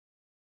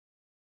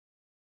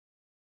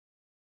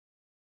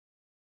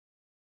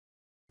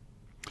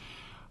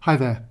Hi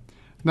there.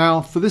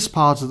 Now for this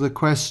part of the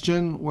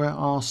question we're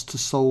asked to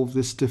solve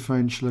this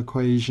differential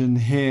equation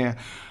here,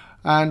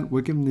 and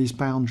we're given these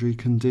boundary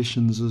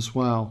conditions as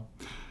well.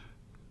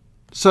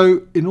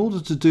 So in order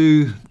to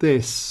do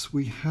this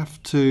we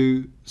have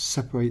to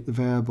separate the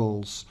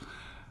variables.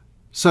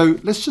 So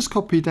let's just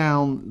copy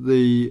down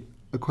the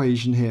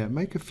equation here,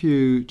 make a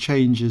few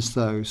changes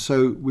though.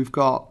 So we've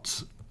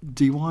got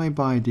dy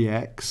by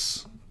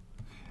dx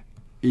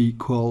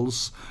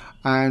equals,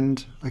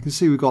 and I can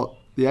see we've got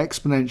the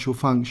exponential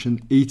function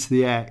e to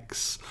the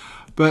x,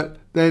 but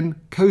then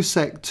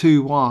cosec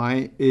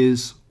 2y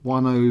is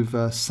 1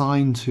 over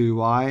sine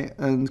 2y,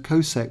 and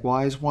cosec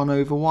y is 1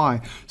 over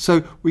y.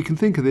 So we can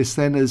think of this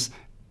then as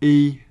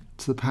e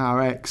to the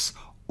power x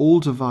all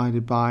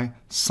divided by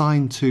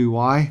sine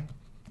 2y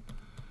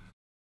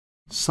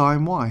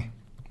sine y.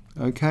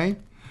 Okay,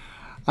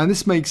 and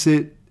this makes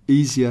it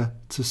easier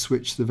to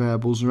switch the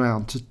variables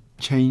around, to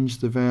change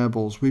the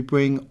variables. We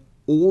bring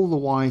all the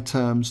y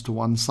terms to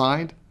one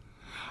side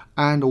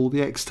and all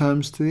the x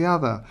terms to the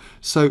other.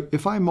 So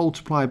if I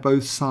multiply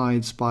both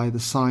sides by the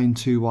sine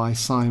 2y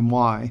sine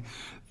y,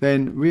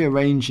 then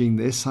rearranging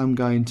this I'm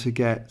going to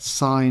get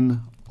sine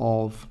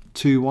of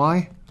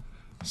 2y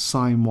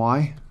sine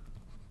y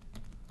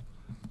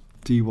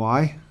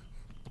dy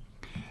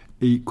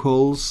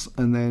equals,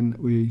 and then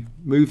we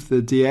move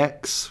the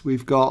dx,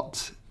 we've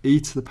got e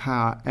to the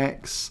power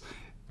x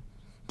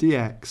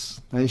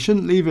dx. Now you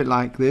shouldn't leave it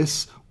like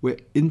this, we're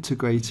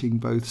integrating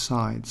both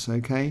sides,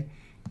 okay?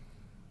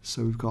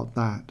 So we've got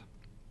that.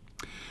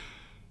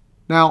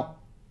 Now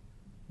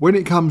when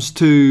it comes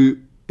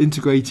to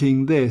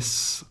integrating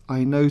this,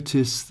 I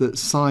notice that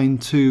sine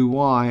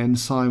 2y and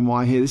sine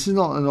y here, this is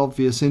not an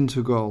obvious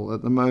integral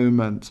at the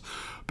moment,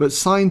 but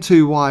sine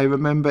 2y,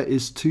 remember,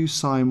 is 2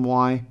 sine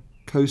y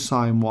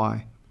cosine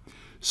y.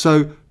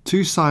 So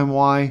 2 sine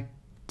y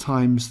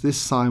times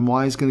this sine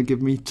y is going to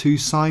give me 2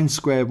 sine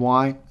squared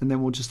y, and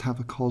then we'll just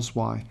have a cos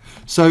y.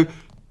 So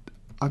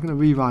I'm going to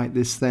rewrite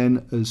this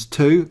then as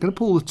 2. I'm going to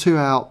pull the 2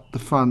 out the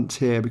front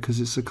here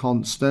because it's a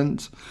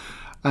constant,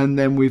 and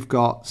then we've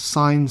got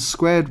sine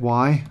squared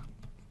y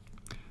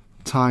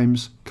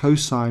times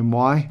cosine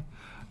y.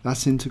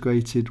 That's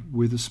integrated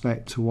with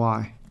respect to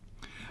y.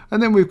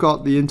 And then we've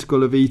got the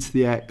integral of e to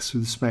the x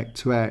with respect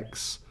to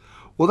x.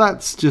 Well,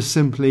 that's just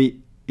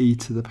simply e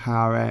to the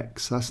power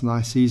x. That's a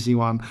nice easy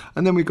one.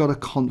 And then we've got a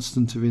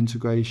constant of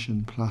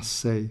integration plus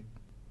c.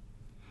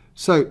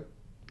 So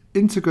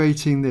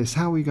integrating this,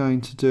 how are we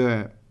going to do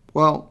it?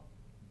 Well,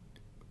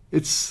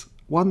 it's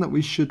one that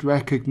we should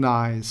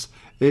recognize.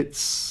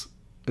 It's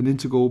an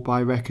integral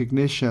by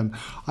recognition.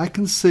 I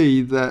can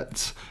see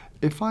that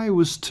if I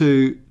was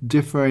to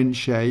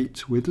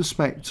differentiate with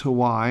respect to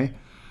y,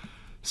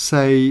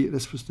 say,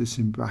 let's put this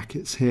in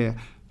brackets here,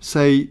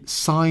 say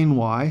sine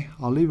y,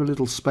 I'll leave a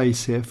little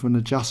space here for an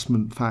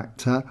adjustment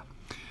factor,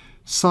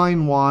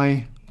 sine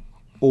y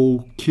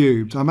all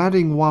cubed. I'm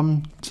adding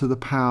 1 to the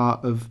power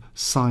of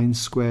sine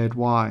squared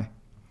y.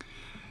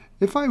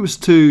 If I was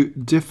to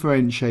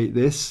differentiate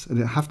this, and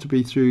it'd have to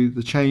be through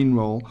the chain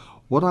rule,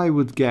 what I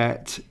would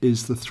get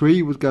is the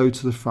 3 would go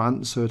to the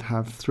front, so it'd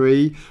have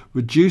 3,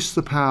 reduce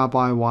the power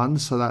by 1,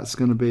 so that's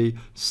going to be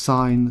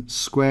sine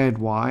squared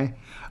y,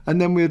 and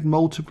then we'd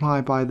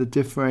multiply by the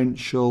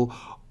differential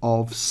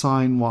of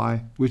sine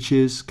y, which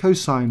is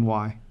cosine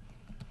y.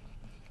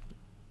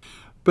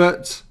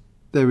 But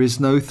there is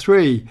no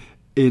 3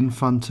 in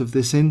front of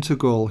this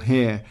integral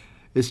here.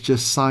 It's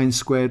just sine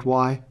squared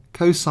y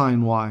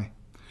cosine y.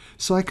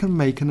 So I can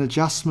make an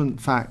adjustment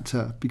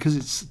factor because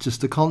it's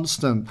just a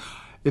constant.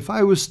 If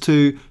I was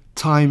to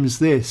times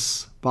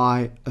this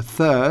by a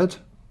third,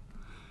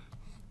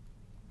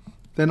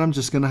 then I'm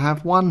just going to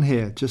have 1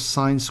 here, just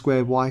sine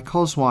squared y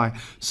cos y.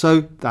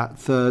 So that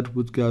third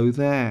would go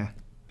there.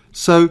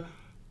 So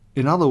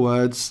in other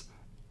words,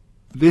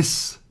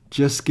 this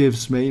just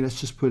gives me, let's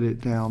just put it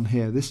down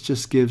here, this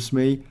just gives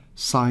me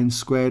sine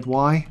squared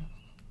y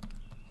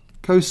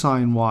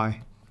cosine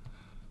y.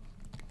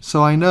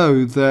 So I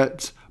know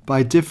that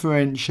by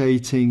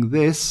differentiating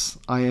this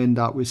I end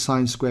up with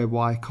sine squared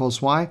y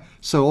cos y,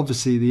 so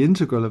obviously the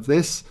integral of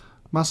this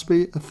must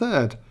be a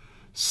third,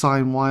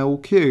 sine y all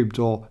cubed,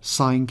 or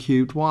sine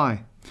cubed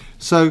y.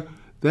 So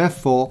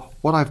therefore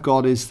what I've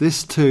got is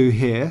this 2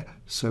 here,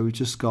 so we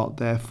just got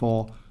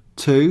therefore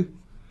 2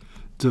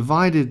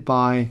 divided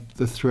by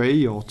the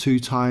 3, or 2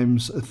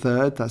 times a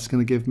third, that's going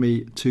to give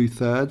me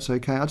 2/3.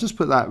 Okay, I'll just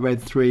put that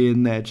red 3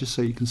 in there just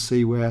so you can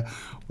see where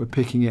we're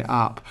picking it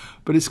up.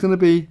 But it's going to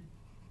be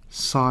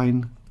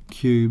sine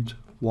cubed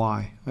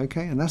y.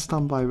 Okay, and that's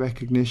done by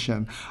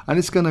recognition. And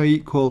it's going to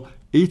equal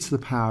e to the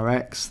power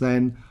x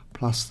then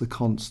plus the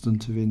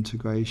constant of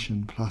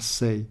integration plus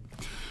c.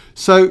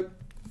 So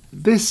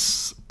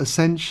this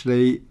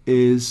essentially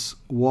is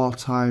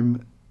what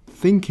I'm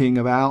thinking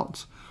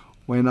about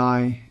when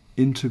I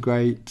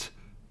integrate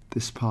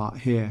this part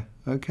here,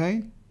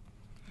 okay?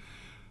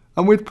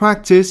 And with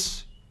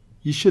practice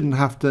you shouldn't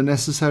have to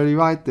necessarily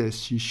write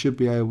this. You should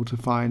be able to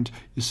find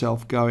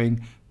yourself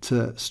going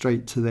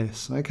straight to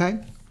this, okay?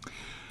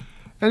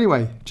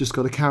 Anyway, just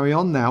got to carry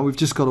on now. We've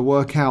just got to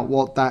work out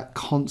what that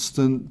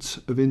constant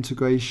of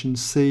integration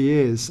c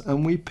is,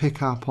 and we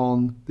pick up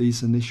on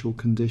these initial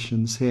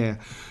conditions here.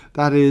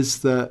 That is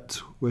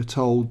that we're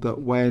told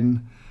that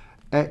when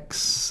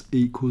x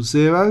equals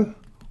 0,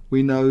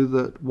 we know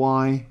that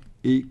y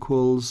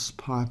equals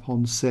pi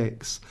upon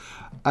 6.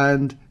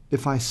 And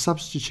if I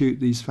substitute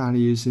these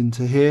values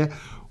into here,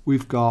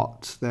 we've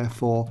got,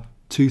 therefore,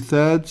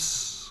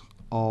 2/3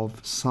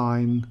 of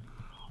sine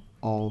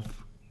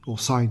of, or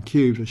sine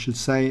cubed, I should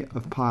say,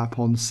 of pi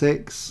upon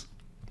 6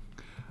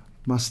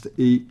 must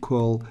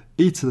equal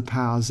e to the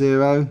power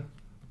 0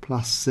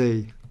 plus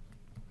c.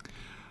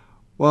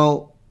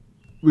 Well,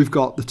 we've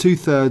got the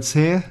 2/3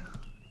 here,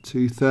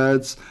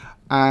 2/3,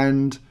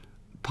 and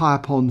pi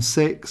upon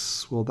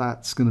 6, well,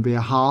 that's going to be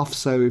a half,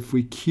 so if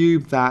we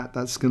cube that,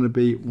 that's going to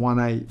be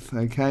 1/8,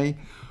 okay?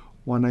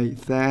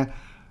 1/8 there.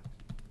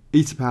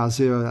 E to the power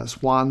 0,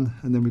 that's 1,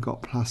 and then we've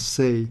got plus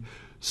c.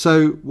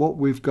 So what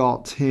we've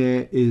got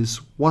here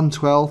is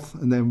 1/12,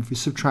 and then if we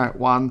subtract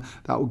 1,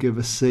 that will give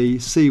us c.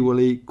 c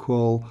will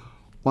equal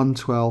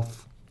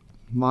 1/12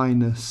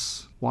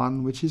 minus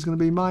 1, which is going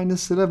to be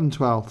minus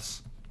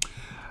 11/12.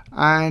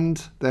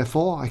 And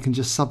therefore I can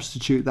just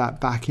substitute that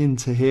back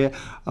into here,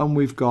 and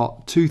we've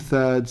got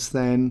 2/3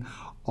 then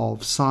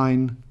of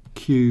sine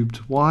cubed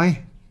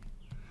y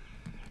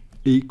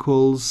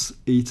equals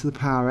e to the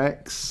power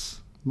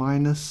x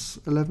minus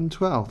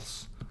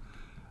 11/12.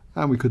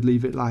 And we could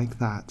leave it like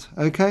that,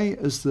 okay,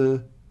 as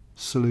the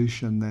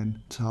solution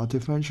then to our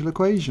differential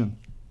equation.